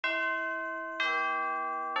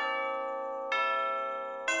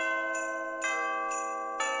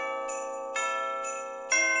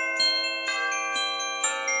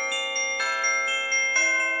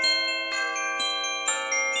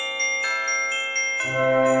Hey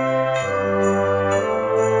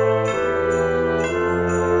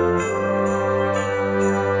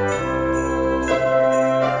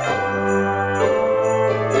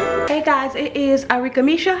guys, it is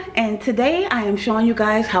Arickamisha, and today I am showing you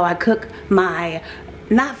guys how I cook my,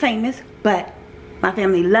 not famous, but my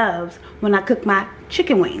family loves when I cook my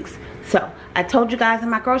chicken wings. So I told you guys in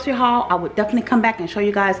my grocery haul I would definitely come back and show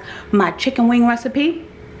you guys my chicken wing recipe.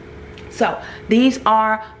 So these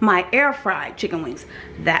are my air fried chicken wings.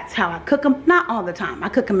 That's how I cook them. Not all the time. I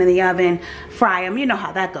cook them in the oven, fry them, you know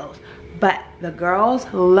how that goes. But the girls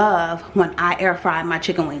love when I air fry my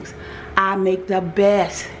chicken wings. I make the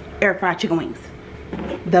best air fried chicken wings.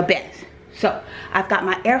 The best. So I've got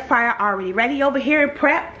my air fryer already ready over here,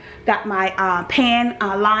 prepped. Got my pan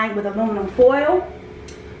lined with aluminum foil.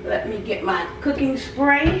 Let me get my cooking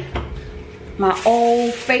spray. My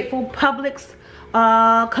old faithful Publix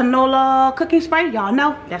canola cooking spray. Y'all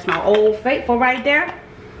know that's my old faithful right there.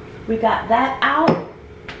 We got that out.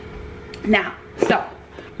 Now, so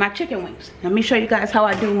my chicken wings. Let me show you guys how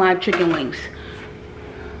I do my chicken wings.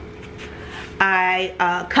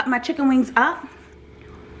 I cut my chicken wings up.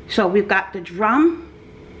 So we've got the drum.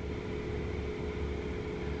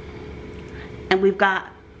 And we've got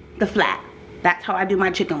the flat. That's how I do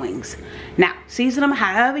my chicken wings. Now, season them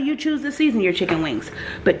however you choose to season your chicken wings.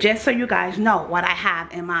 But just so you guys know what I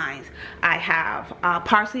have in mind. I have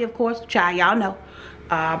parsley, of course, child, y'all know.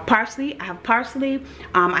 Parsley, I have parsley.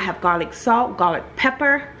 I have garlic salt, garlic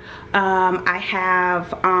pepper. I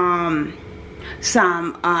have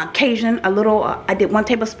some Cajun, a little, I did 1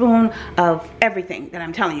 tablespoon of everything that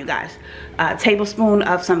I'm telling you guys. A tablespoon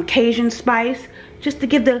of some Cajun spice. Just to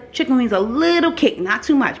give the chicken wings a little kick, not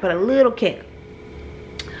too much, but a little kick.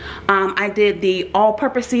 I did the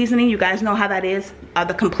all-purpose seasoning. You guys know how that is,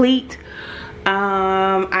 the complete.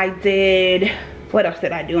 I did, what else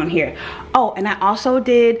did I do in here? Oh, and I also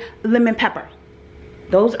did lemon pepper.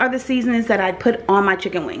 Those are the seasonings that I put on my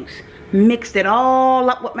chicken wings. Mixed it all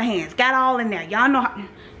up with my hands. Got all in there. Y'all know how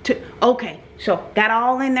to, okay. So, got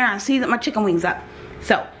all in there. I seasoned my chicken wings up.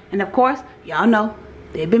 So, and of course, y'all know,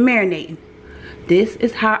 they've been marinating. This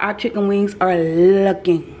is how our chicken wings are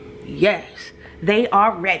looking. Yes, they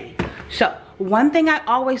are ready. So, one thing I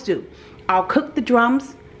always do, I'll cook the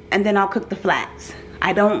drums and then I'll cook the flats.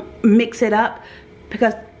 I don't mix it up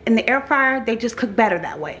because in the air fryer, they just cook better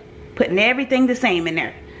that way. Putting everything the same in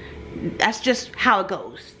there. That's just how it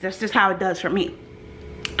goes. That's just how it does for me.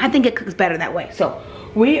 I think it cooks better that way. So,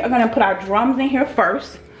 we are going to put our drums in here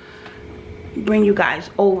first. Bring you guys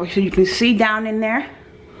over so you can see down in there.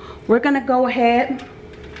 We're gonna go ahead,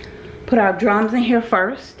 put our drums in here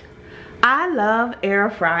first. I love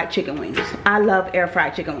air fried chicken wings. I love air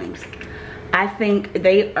fried chicken wings. I think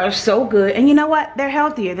they are so good. And you know what? They're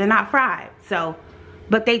healthier. They're not fried. So,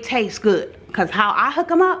 but they taste good. Because how I hook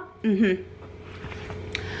them up,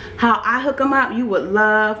 how I hook them up, you would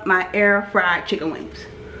love my air fried chicken wings.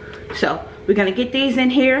 So, we're gonna get these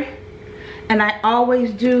in here. And I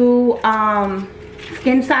always do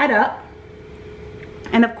skin side up.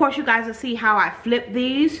 And of course you guys will see how I flip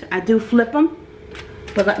these. I do flip them.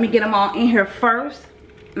 But let me get them all in here first.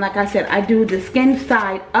 Like I said, I do the skin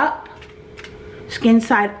side up. Skin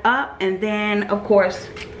side up. And then of course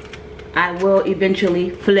I will eventually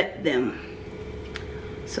flip them.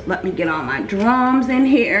 So let me get all my drums in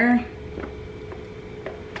here.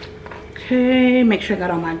 Okay, make sure I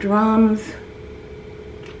got all my drums.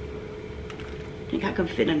 I think I can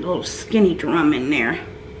fit a little skinny drum in there.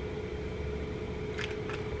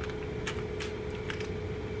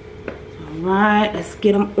 Alright, let's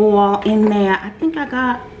get them all in there. I think I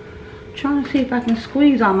got, trying to see if I can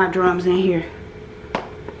squeeze all my drums in here.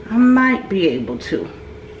 I might be able to.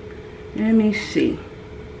 Let me see.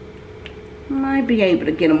 I might be able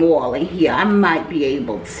to get them all in here. I might be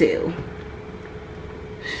able to.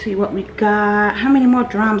 See what we got. How many more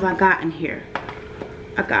drums I got in here?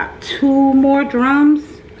 I got 2 more drums.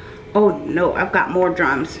 Oh no, I've got more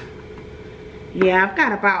drums. Yeah, I've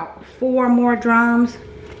got about 4 more drums.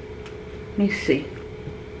 Let me see.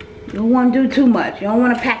 You don't want to do too much. You don't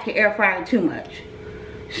want to pack your air fryer too much.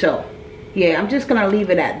 So, yeah, I'm just going to leave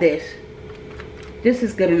it at this. This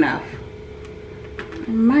is good enough. I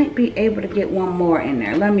might be able to get one more in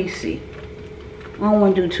there. Let me see. I don't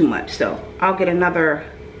want to do too much, so I'll get another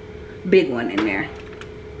big one in there.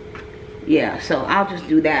 Yeah, so I'll just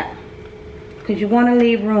do that. Because you want to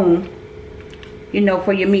leave room, you know,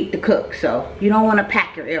 for your meat to cook. So, you don't want to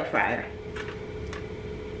pack your air fryer.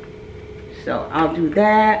 So I'll do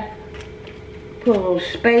that. Put a little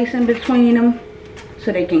space in between them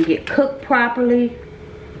so they can get cooked properly.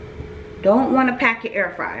 Don't want to pack your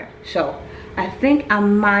air fryer. So I think I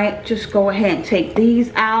might just go ahead and take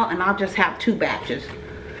these out, and I'll just have 2 batches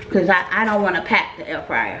because I don't want to pack the air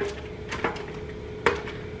fryer.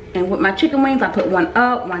 And with my chicken wings, I put one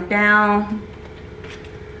up, one down,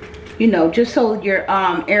 you know, just so your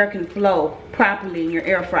air can flow properly in your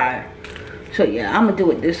air fryer. So yeah, I'm gonna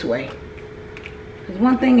do it this way. Because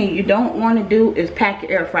one thing that you don't want to do is pack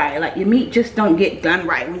your air fryer. Like, your meat just don't get done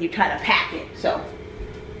right when you try to pack it. So,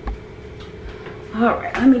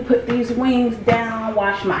 alright, let me put these wings down,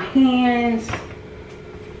 wash my hands.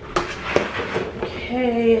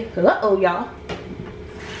 Okay, uh-oh, y'all.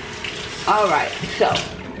 Alright, so,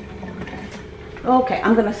 okay,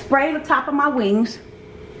 I'm going to spray the top of my wings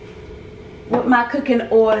with my cooking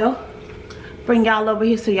oil. Bring y'all over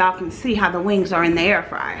here so y'all can see how the wings are in the air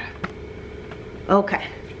fryer. Okay,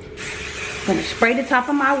 I'm going to spray the top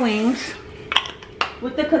of my wings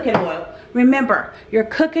with the cooking oil. Remember, your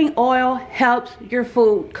cooking oil helps your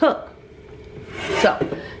food cook. So,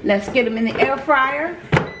 let's get them in the air fryer.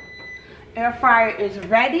 Air fryer is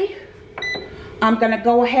ready. I'm going to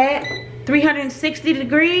go ahead, 360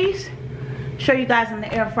 degrees. Show you guys in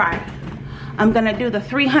the air fryer. I'm going to do the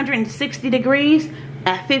 360 degrees.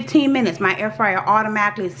 At 15 minutes, my air fryer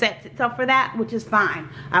automatically sets itself for that, which is fine.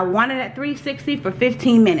 I want it at 360 for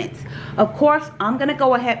 15 minutes. Of course, I'm going to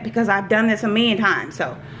go ahead, because I've done this a million times.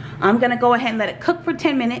 So, I'm going to go ahead and let it cook for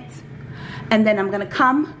 10 minutes. And then I'm going to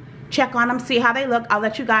come, check on them, see how they look. I'll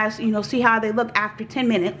let you guys, you know, see how they look after 10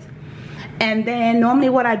 minutes. And then normally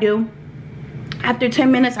what I do, after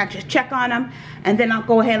 10 minutes, I just check on them. And then I'll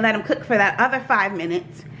go ahead and let them cook for that other 5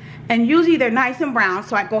 minutes. And usually they're nice and brown,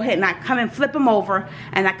 so I go ahead and I come and flip them over,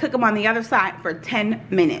 and I cook them on the other side for 10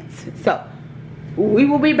 minutes. So, we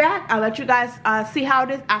will be back. I'll let you guys see how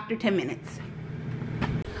it is after 10 minutes.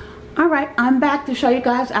 Alright, I'm back to show you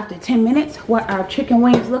guys after 10 minutes what our chicken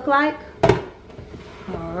wings look like.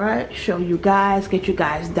 Alright, show you guys, get you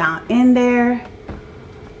guys down in there.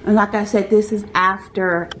 And like I said, this is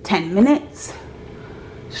after 10 minutes.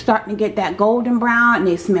 Starting to get that golden brown, and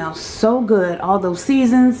they smell so good. All those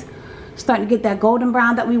seasons starting to get that golden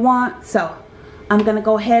brown that we want. So I'm gonna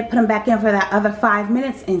go ahead, put them back in for that other 5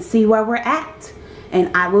 minutes and see where we're at,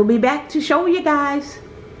 and I will be back to show you guys.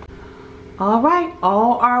 Alright,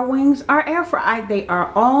 all our wings are air fried. They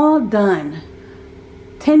are all done.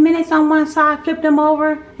 10 minutes on one side, flip them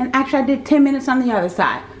over, and actually I did 10 minutes on the other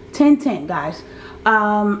side. 10-10, guys.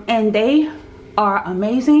 And they are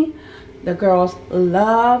amazing. The girls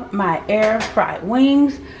love my air fried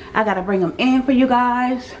wings. I gotta bring them in for you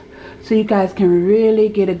guys so you guys can really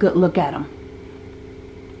get a good look at them.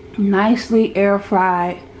 Nicely air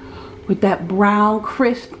fried with that brown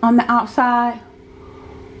crisp on the outside.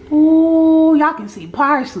 Ooh, y'all can see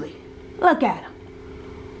parsley. Look at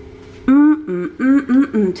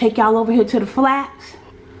them. Take y'all over here to the flats.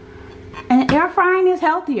 And air frying is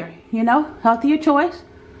healthier, you know, healthier choice.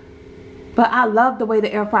 But I love the way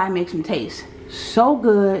the air fryer makes them taste. So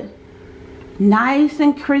good. Nice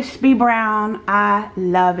and crispy brown. I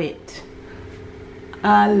love it.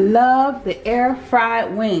 I love the air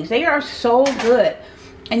fried wings. They are so good.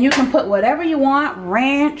 And you can put whatever you want.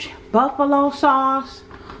 Ranch, buffalo sauce.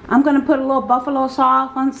 I'm going to put a little buffalo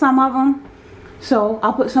sauce on some of them. So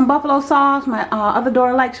I'll put some buffalo sauce. My other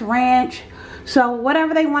daughter likes ranch. So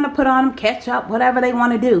whatever they want to put on them, ketchup, whatever they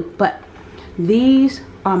want to do. But these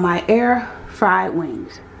are my air fried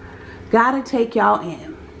wings. Gotta take y'all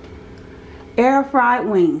in. Air fried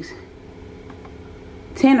wings.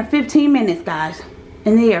 10 or 15 minutes, guys,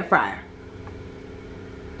 in the air fryer.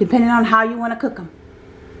 Depending on how you want to cook them.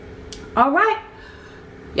 Alright.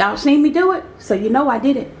 Y'all seen me do it, so you know I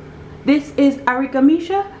did it. This is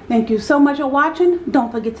Arickamisha. Thank you so much for watching.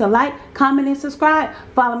 Don't forget to like, comment, and subscribe.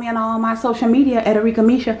 Follow me on all my social media at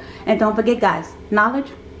Arickamisha. And don't forget, guys,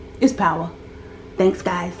 knowledge is power. Thanks,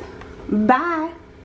 guys. Bye.